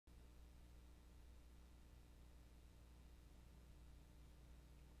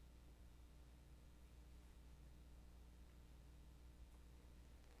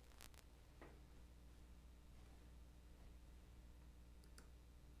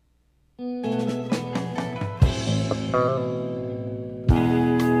All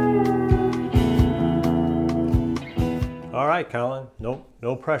right, Collin,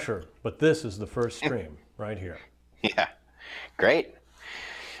 no pressure, but this is the first stream right here. Yeah, great.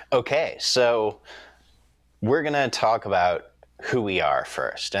 Okay, so we're going to talk about who we are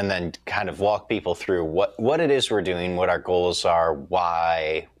first, and then kind of walk people through what it is we're doing, what our goals are,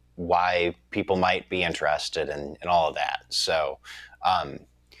 why people might be interested in all of that. So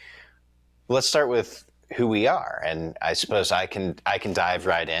let's start with who we are, and I suppose I can dive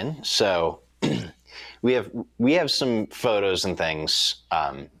right in. So we have some photos and things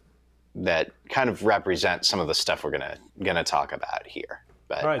that kind of represent some of the stuff we're gonna talk about here.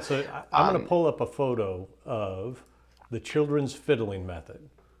 But, all right, so I'm going to pull up a photo of the children's fiddling method.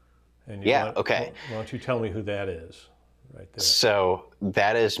 And okay. Why don't you tell me who that is right there? So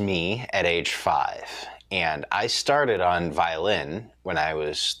that is me at age 5. And I started on violin when I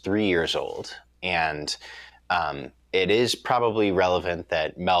was 3 years old. And it is probably relevant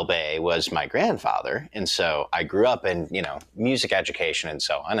that Mel Bay was my grandfather. And so I grew up in, music education and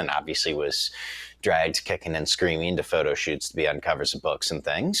so on, and obviously was dragged kicking and screaming to photo shoots to be on covers of books and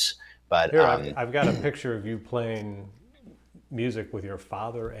things. But here, I've got a picture of you playing music with your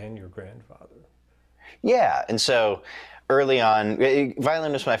father and your grandfather. Yeah, and so early on,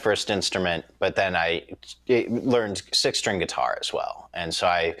 violin was my first instrument, but then I learned 6-string guitar as well. And so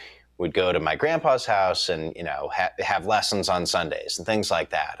I would go to my grandpa's house and, have lessons on Sundays and things like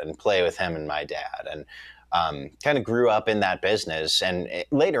that, and play with him and my dad. And kind of grew up in that business, and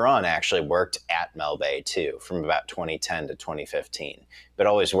later on actually worked at Mel Bay too, from about 2010 to 2015, but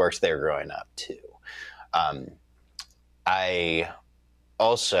always worked there growing up too. I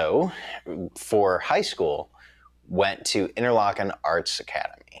also, for high school, went to Interlochen Arts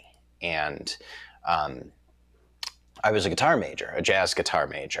Academy, and I was a guitar major, a jazz guitar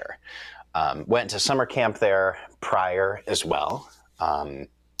major. Went to summer camp there prior as well.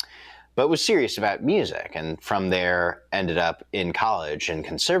 But was serious about music, and from there ended up in college and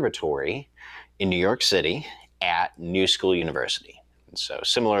conservatory in New York City at New School University. And so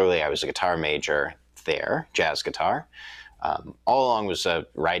similarly, I was a guitar major there, jazz guitar. All along was a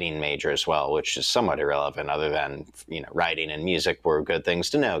writing major as well, which is somewhat irrelevant other than, writing and music were good things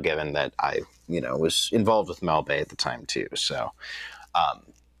to know, given that I, was involved with Mel Bay at the time too. So,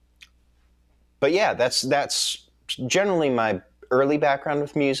 but yeah, that's generally my early background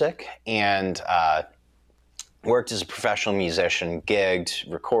with music, and worked as a professional musician, gigged,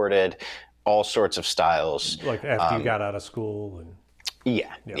 recorded, all sorts of styles. Like after you got out of school? And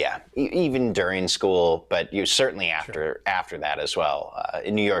Yeah. Even during school, but certainly after that as well.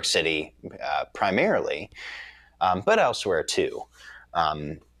 In New York City primarily, but elsewhere too.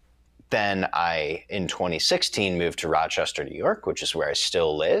 Then I, in 2016, moved to Rochester, New York, which is where I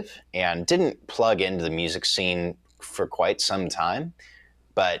still live, and didn't plug into the music scene for quite some time,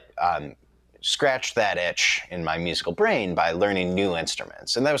 but scratched that itch in my musical brain by learning new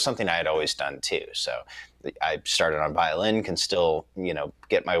instruments. And that was something I had always done too. So I started on violin, can still,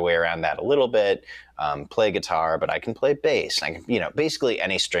 get my way around that a little bit, play guitar, but I can play bass. I can, basically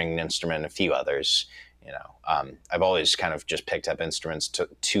any stringed instrument, a few others. I've always kind of just picked up instruments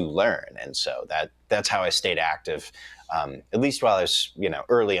to learn. And so that's how I stayed active, at least while I was,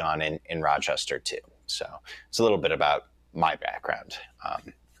 early on in Rochester too. So it's a little bit about my background.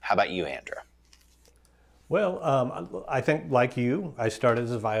 How about you, Andrew? Well, I think like you, I started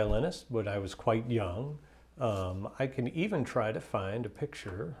as a violinist when I was quite young. I can even try to find a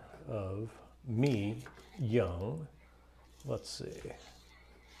picture of me young. Let's see.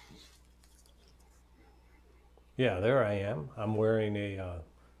 Yeah, there I am. I'm wearing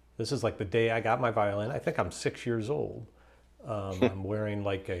this is like the day I got my violin. I think I'm 6 years old. I'm wearing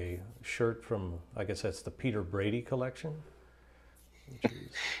like a shirt from, I guess that's the Peter Brady collection,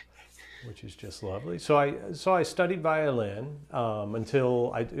 which is just lovely. So I studied violin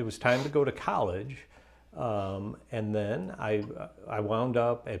until it was time to go to college, and then I wound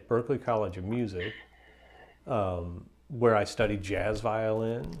up at Berklee College of Music, where I studied jazz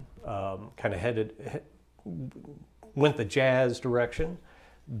violin. Kind of went the jazz direction.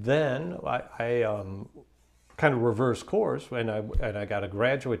 Then I kind of reverse course, and I got a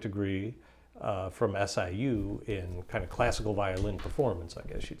graduate degree from SIU in kind of classical violin performance, I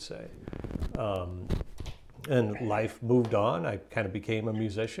guess you'd say. And life moved on. I kind of became a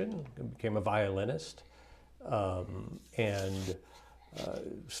musician, became a violinist, and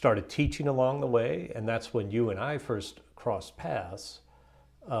started teaching along the way. And that's when you and I first crossed paths.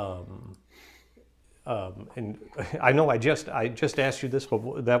 and I know I just asked you this,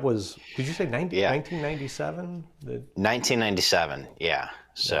 but that was, did you say 1997? 1997. Yeah.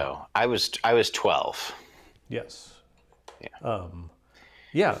 So I was 12. Yes. Yeah.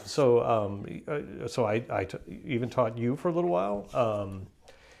 Yeah. So I even taught you for a little while,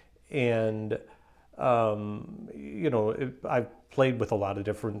 and I've played with a lot of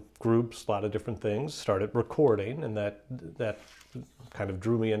different groups, a lot of different things. Started recording, and that kind of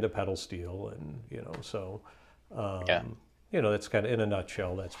drew me into pedal steel, and Yeah. that's kind of in a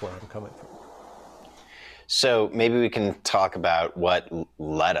nutshell. That's where I'm coming from. So maybe we can talk about what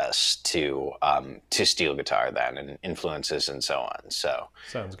led us to steel guitar then, and influences and so on. So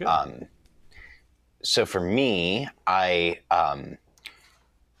Sounds good. So for me,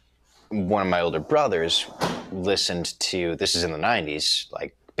 one of my older brothers listened to, this is in the 90s,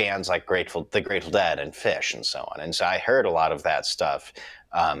 like bands like the Grateful Dead and Fish and so on. And so I heard a lot of that stuff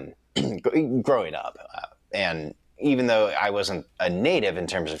growing up. And even though I wasn't a native in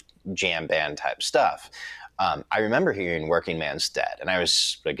terms of jam band type stuff, I remember hearing Working Man's Dead, and I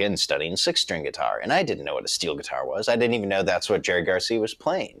was, again, studying six-string guitar, and I didn't know what a steel guitar was. I didn't even know that's what Jerry Garcia was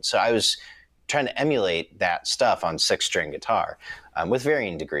playing. So I was trying to emulate that stuff on six-string guitar with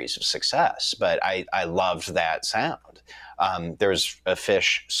varying degrees of success, but I loved that sound. There's a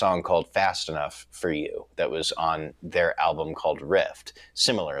Fish song called Fast Enough for You that was on their album called Rift.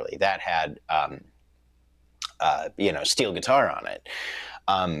 Similarly, that had steel guitar on it.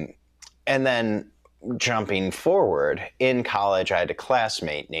 And then jumping forward, in college, I had a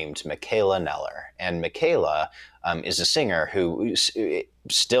classmate named Michaela Neller. And Michaela is a singer who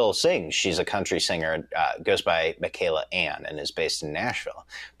still sings. She's a country singer, goes by Michaela Ann, and is based in Nashville.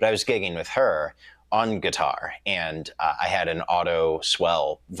 But I was gigging with her on guitar, and I had an auto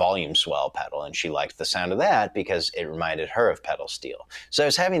swell, volume swell pedal, and she liked the sound of that because it reminded her of pedal steel. So I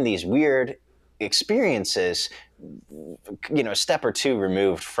was having these weird experiences, a step or two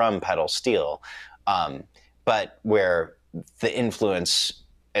removed from pedal steel, but where the influence,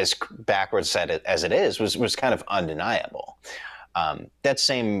 as backwards as it is, was kind of undeniable. That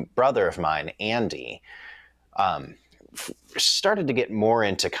same brother of mine, Andy, started to get more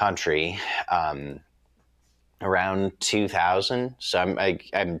into country around 2000. So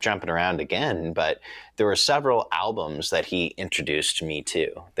I'm jumping around again, but there were several albums that he introduced me to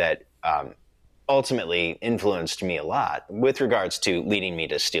that ultimately influenced me a lot with regards to leading me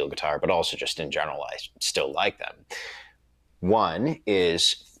to steel guitar, but also just in general, I still like them. One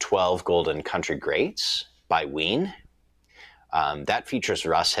is 12 Golden Country Greats by Ween. That features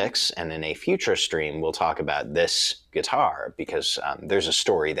Russ Hicks, and in a future stream, we'll talk about this guitar because there's a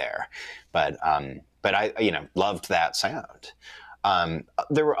story there. But I, loved that sound.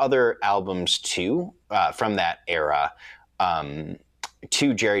 There were other albums too from that era.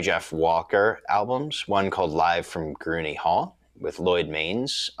 Two Jerry Jeff Walker albums, one called Live from Gruny Hall with Lloyd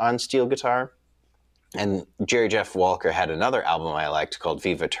Maines on steel guitar. And Jerry Jeff Walker had another album I liked called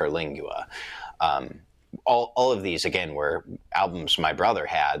Viva Terlingua. All of these, again, were albums my brother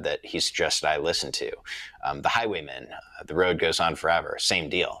had that he suggested I listen to. The Highwaymen, The Road Goes On Forever, same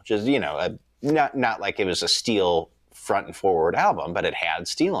deal. Just, not like it was a steel front and forward album, but it had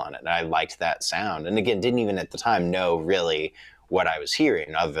steel on it, and I liked that sound. And again, didn't even at the time know really what I was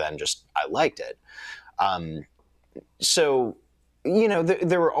hearing, other than just I liked it. So,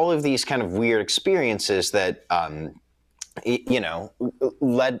 there were all of these kind of weird experiences that,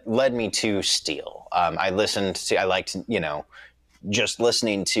 led me to steel. I liked, just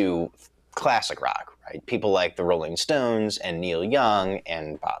listening to classic rock, right? People like the Rolling Stones and Neil Young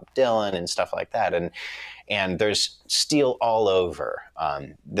and Bob Dylan and stuff like that. And there's steel all over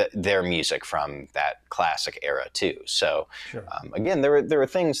their music from that classic era too. So Sure. Again, there were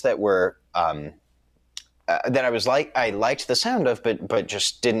things that were that I liked the sound of, but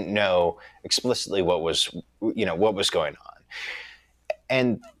just didn't know explicitly what was going on.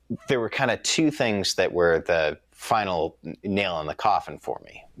 And there were kind of two things that were the final nail in the coffin for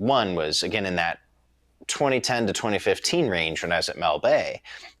me. One was, again, in that 2010 to 2015 range when I was at Mel Bay.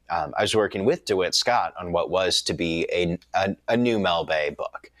 I was working with DeWitt Scott on what was to be a new Mel Bay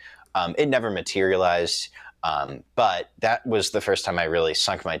book. It never materialized, but that was the first time I really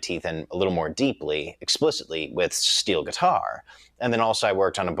sunk my teeth in a little more deeply, explicitly, with steel guitar. And then also I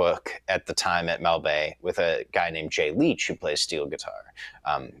worked on a book at the time at Mel Bay with a guy named Jay Leach who plays steel guitar.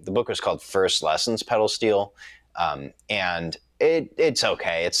 The book was called First Lessons Pedal Steel, and it's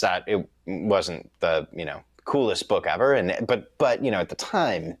okay. It wasn't the coolest book ever, but at the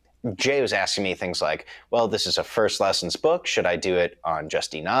time, Jay was asking me things like, well, this is a first lessons book. Should I do it on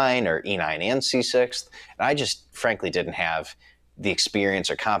just E9 or E9 and C6? And I just frankly didn't have the experience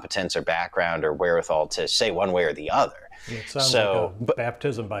or competence or background or wherewithal to say one way or the other. It sounds like a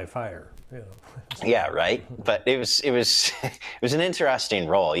baptism by fire. You know. Yeah, right. But it was it was an interesting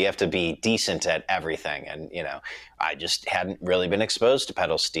role. You have to be decent at everything, and I just hadn't really been exposed to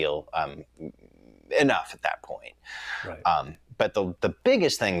pedal steel enough at that point. Right. But the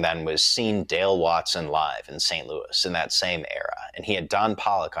biggest thing then was seeing Dale Watson live in St. Louis in that same era, and he had Don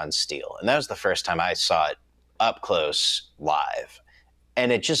Pollock on steel, and that was the first time I saw it up close live,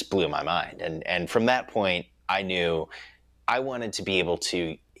 and it just blew my mind. And from that point, I knew I wanted to be able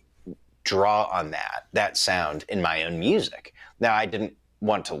to draw on that sound in my own music. Now, I didn't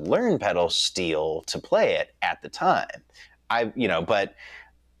want to learn pedal steel to play it at the time. But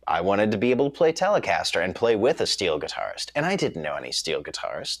I wanted to be able to play Telecaster and play with a steel guitarist, and I didn't know any steel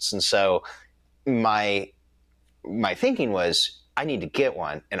guitarists. And so my thinking was, I need to get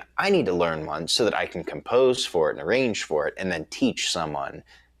one, and I need to learn one so that I can compose for it and arrange for it, and then teach someone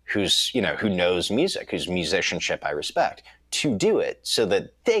who knows music, whose musicianship I respect, to do it so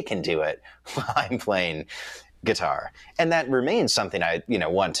that they can do it while I'm playing guitar. And that remains something I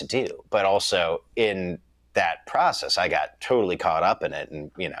want to do. But also in that process, I got totally caught up in it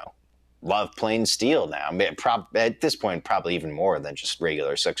and, love playing steel now. At this point, probably even more than just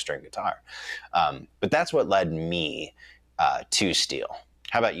regular 6-string guitar. But that's what led me to steel.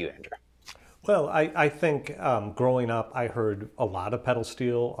 How about you, Andrew? Well, I think growing up, I heard a lot of pedal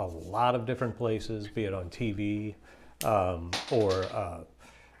steel, a lot of different places, be it on TV or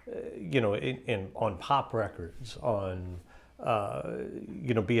on pop records, on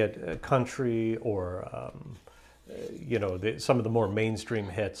be it country or some of the more mainstream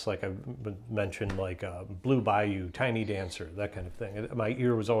hits, like I mentioned, like Blue Bayou, Tiny Dancer, that kind of thing. My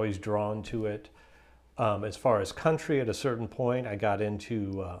ear was always drawn to it. As far as country, at a certain point, I got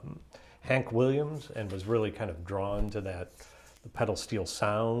into Hank Williams and was really kind of drawn to the pedal steel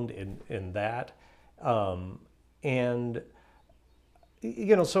sound in that.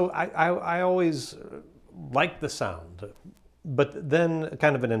 So I always liked the sound. But then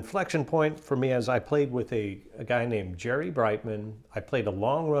kind of an inflection point for me as I played with a guy named Jerry Brightman. I played a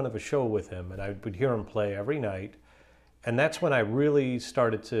long run of a show with him, and I would hear him play every night. And that's when I really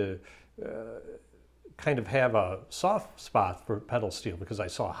started to kind of have a soft spot for pedal steel, because I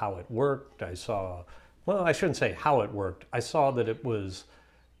saw how it worked. I shouldn't say how it worked. I saw that it was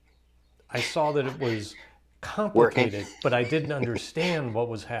complicated, but I didn't understand what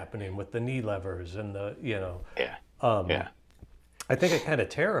was happening with the knee levers and I think it kind of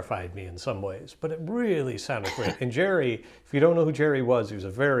terrified me in some ways, but it really sounded great. And Jerry, if you don't know who Jerry was, he was a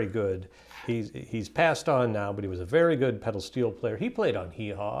very good, he's passed on now, but he was a very good pedal steel player. He played on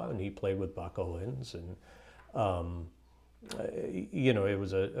Hee Haw, and he played with Buck Owens, and it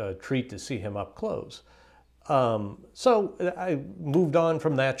was a treat to see him up close. So I moved on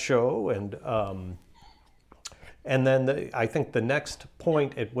from that show, and then I think the next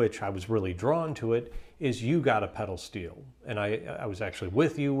point at which I was really drawn to it is you got a pedal steel. And I was actually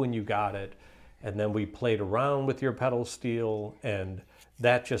with you when you got it, and then we played around with your pedal steel, and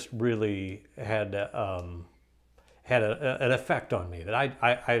that just really had an effect on me.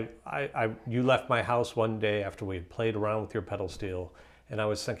 That you left my house one day after we had played around with your pedal steel, and I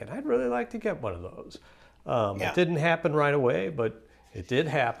was thinking, I'd really like to get one of those. It didn't happen right away, but it did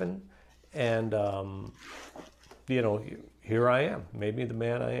happen. And, here I am, maybe the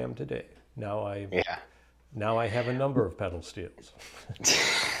man I am today. Now I have a number of pedal steels.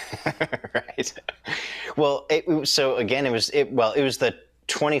 Right. Well, it was the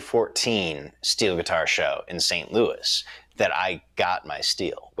 2014 steel guitar show in St. Louis that I got my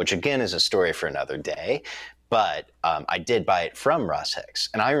steel, which again is a story for another day. But I did buy it from Russ Hicks,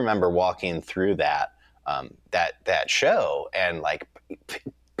 and I remember walking through that show and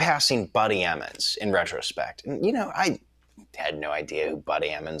passing Buddy Emmons in retrospect. And, I had no idea who Buddy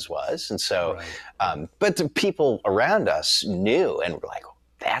Emmons was. And so, right. But the people around us knew and were like,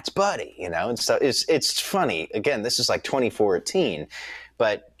 that's Buddy, and so it's funny. Again, this is like 2014,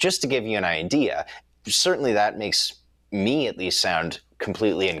 but just to give you an idea, certainly that makes me at least sound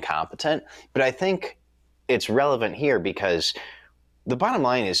completely incompetent. But I think it's relevant here because the bottom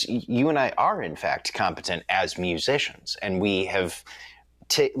line is you and I are in fact competent as musicians. And we have,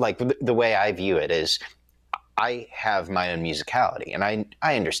 the way I view it is, I have my own musicality, and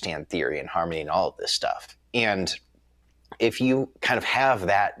I understand theory and harmony and all of this stuff. And if you kind of have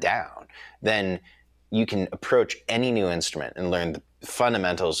that down, then you can approach any new instrument and learn the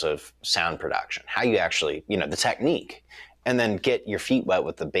fundamentals of sound production, how you actually, the technique, and then get your feet wet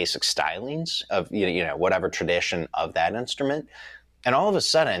with the basic stylings of, whatever tradition of that instrument. And all of a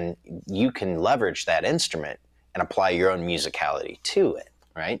sudden, you can leverage that instrument and apply your own musicality to it,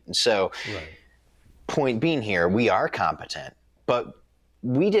 right? And so, Right. point being here, we are competent, but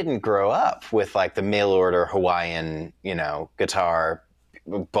we didn't grow up with like the mail order Hawaiian, you know, guitar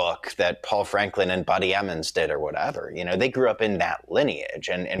book that Paul Franklin and Buddy Emmons did or whatever. You know, they grew up in that lineage,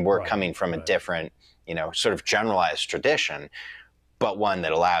 and we're Right, coming from a right. different, you know, sort of generalized tradition, but one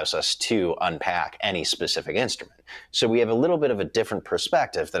that allows us to unpack any specific instrument. So we have a little bit of a different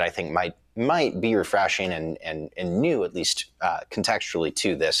perspective that I think might be refreshing and new, at least contextually,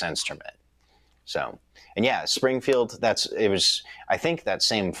 to this instrument. So, and yeah, Springfield, I think that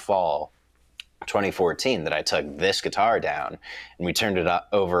same fall, 2014, that I took this guitar down and we turned it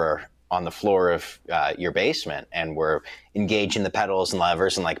over on the floor of your basement, and we're engaging the pedals and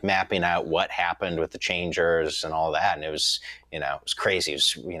levers and like mapping out what happened with the changers and all that. And it was, you know, it was crazy. It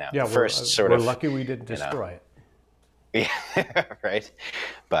was, you know, Yeah, first sort we're of lucky we didn't destroy it. Yeah, right.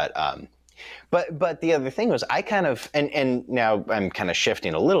 But the other thing was I kind of, and now I'm kind of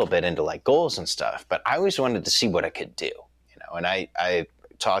shifting a little bit into like goals and stuff, but I always wanted to see what I could do, you know, and I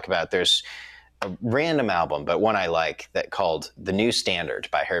talk about, there's a random album, but one I like, that called The New Standard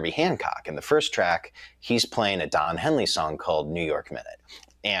by Herbie Hancock. And the first track, he's playing a Don Henley song called New York Minute.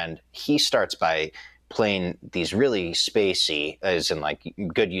 And he starts by playing these really spacey, as in like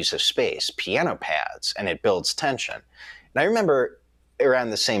good use of space, piano pads, and it builds tension. And I remember around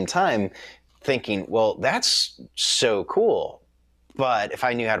the same time thinking, well, that's so cool. But if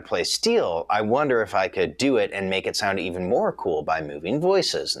I knew how to play steel, I wonder if I could do it and make it sound even more cool by moving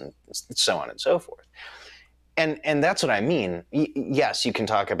voices and so on and so forth. And that's what I mean. Yes, you can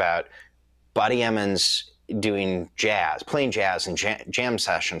talk about Buddy Emmons doing jazz, playing jazz and jam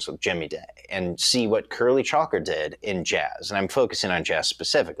sessions with Jimmy Day, and see what Curly Chalker did in jazz. And I'm focusing on jazz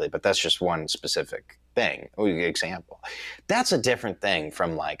specifically, but that's just one specific thing, example. That's a different thing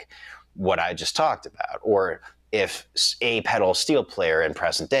from like what I just talked about. Or if a pedal steel player in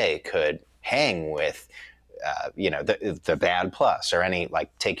present day could hang with, you know, the Bad Plus, or any, like,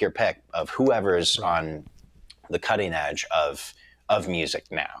 take your pick of whoever's on the cutting edge of music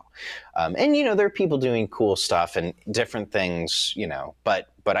now. And, you know, there are people doing cool stuff and different things, you know, but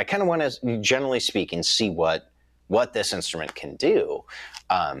I kind of want to, generally speaking, see what this instrument can do,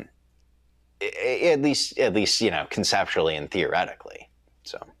 at least, you know, conceptually and theoretically.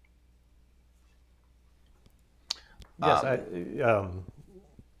 So. Yes,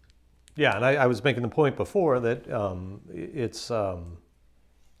 yeah, and I was making the point before that it's. I'm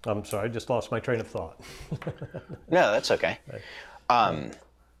sorry, I just lost my train of thought. No, that's okay.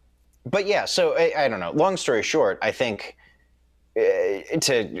 But yeah, so I don't know. Long story short, I think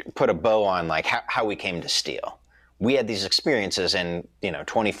to put a bow on like how we came to steel, we had these experiences in, you know,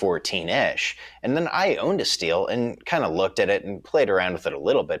 2014-ish, and then I owned a steel and kind of looked at it and played around with it a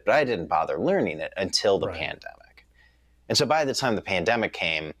little bit, but I didn't bother learning it until the pandemic. And so by the time the pandemic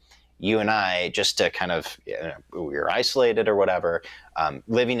came, you and I, just to kind of, you know, we were isolated or whatever,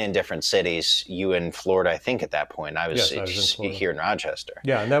 living in different cities. You in Florida, I think, at that point. I was here in Rochester.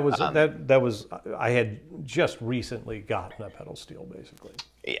 Yeah, and that was that was I had just recently gotten a pedal steel, basically.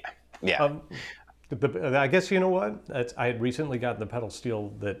 Yeah. I guess, you know what? I had recently gotten the pedal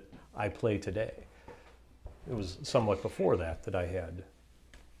steel that I play today. It was somewhat before that I had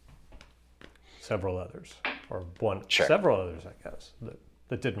several others, or several others, I guess,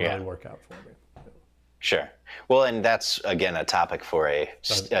 that didn't really work out for me. Sure. Well, and that's, again, a topic for a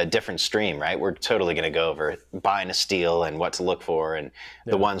different stream, right? We're totally going to go over buying a steel and what to look for and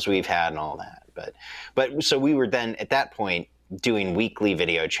the ones we've had and all that. But so we were then at that point doing weekly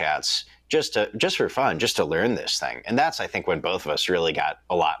video chats just for fun, just to learn this thing. And that's, I think, when both of us really got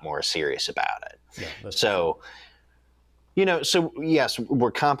a lot more serious about it. Yeah, so, you know, so yes,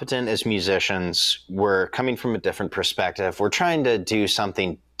 we're competent as musicians. We're coming from a different perspective. We're trying to do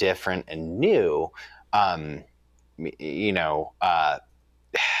something different and new. You know,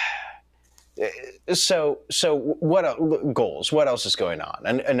 so what goals? What else is going on?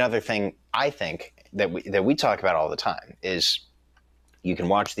 And another thing I think that we talk about all the time is, you can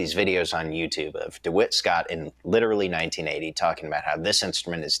watch these videos on YouTube of DeWitt Scott in literally 1980 talking about how this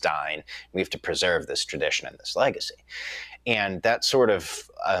instrument is dying. We have to preserve this tradition and this legacy. And that sort of,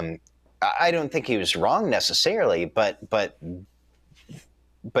 I don't think he was wrong necessarily, but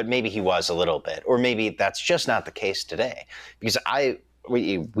maybe he was a little bit, or maybe that's just not the case today. Because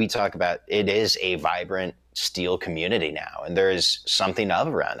we talk about, it is a vibrant steel community now, and there is something of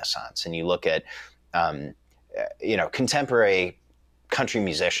a renaissance. And you look at, you know, contemporary country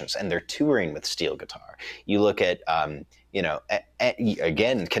musicians, and they're touring with steel guitar. You look at you know,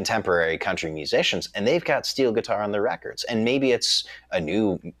 again, contemporary country musicians, and they've got steel guitar on their records. And maybe it's a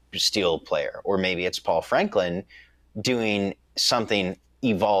new steel player, or maybe it's Paul Franklin doing something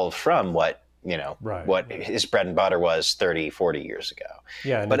evolved from what, you know, what his bread and butter was 30, 40 years ago.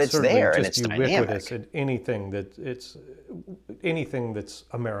 Yeah, and but it's there and it's ubiquitous dynamic. at anything that's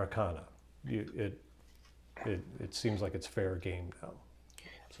Americana. It seems like it's fair game now.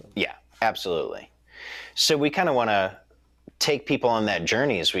 So. Yeah, absolutely. So we kind of want to take people on that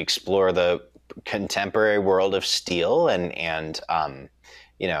journey as we explore the contemporary world of steel and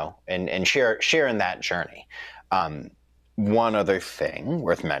you know, and share in that journey. One other thing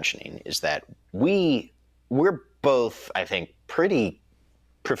worth mentioning is that we're both, I think, pretty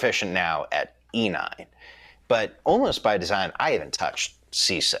proficient now at E9, but almost by design, I haven't touched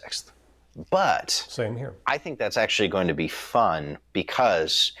C6. But same here. I think that's actually going to be fun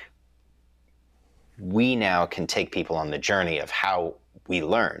because we now can take people on the journey of how we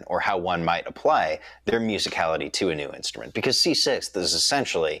learn or how one might apply their musicality to a new instrument. Because C6 is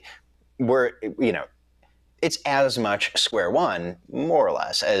essentially, it's as much square one, more or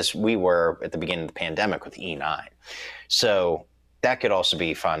less, as we were at the beginning of the pandemic with E9. So that could also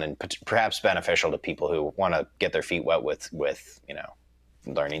be fun and perhaps beneficial to people who want to get their feet wet with you know,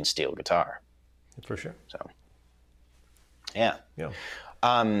 learning steel guitar. For sure. So, yeah. Yeah.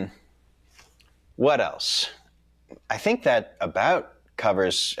 What else? I think that about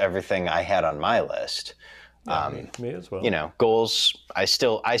covers everything I had on my list. Yeah, me as well. You know, goals. I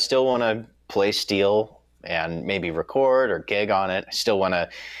still want to play steel and maybe record or gig on it. I still want to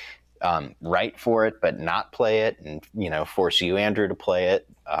write for it, but not play it, and you know, force you, Andrew, to play it.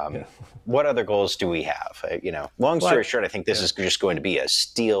 What other goals do we have? You know, long story short, I think this is just going to be a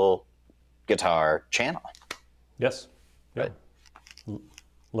steel guitar channel. Yes. Yeah.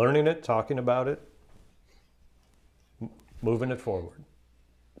 Learning it, talking about it, moving it forward.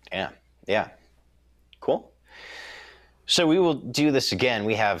 Yeah. Yeah. Cool. So we will do this again.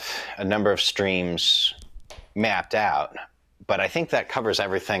 We have a number of streams mapped out, but I think that covers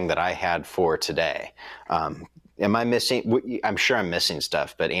everything that I had for today. Am I missing? I'm sure I'm missing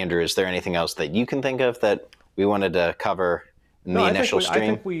stuff, but Andrew, is there anything else that you can think of that we wanted to cover in the initial stream? I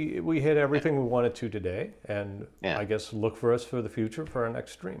think we hit everything we wanted to today, and I guess look for us for the future for our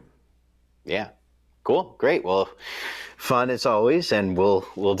next stream. Yeah. Cool. Great. Well, fun as always, and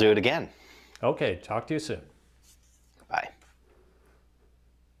we'll do it again. Okay. Talk to you soon.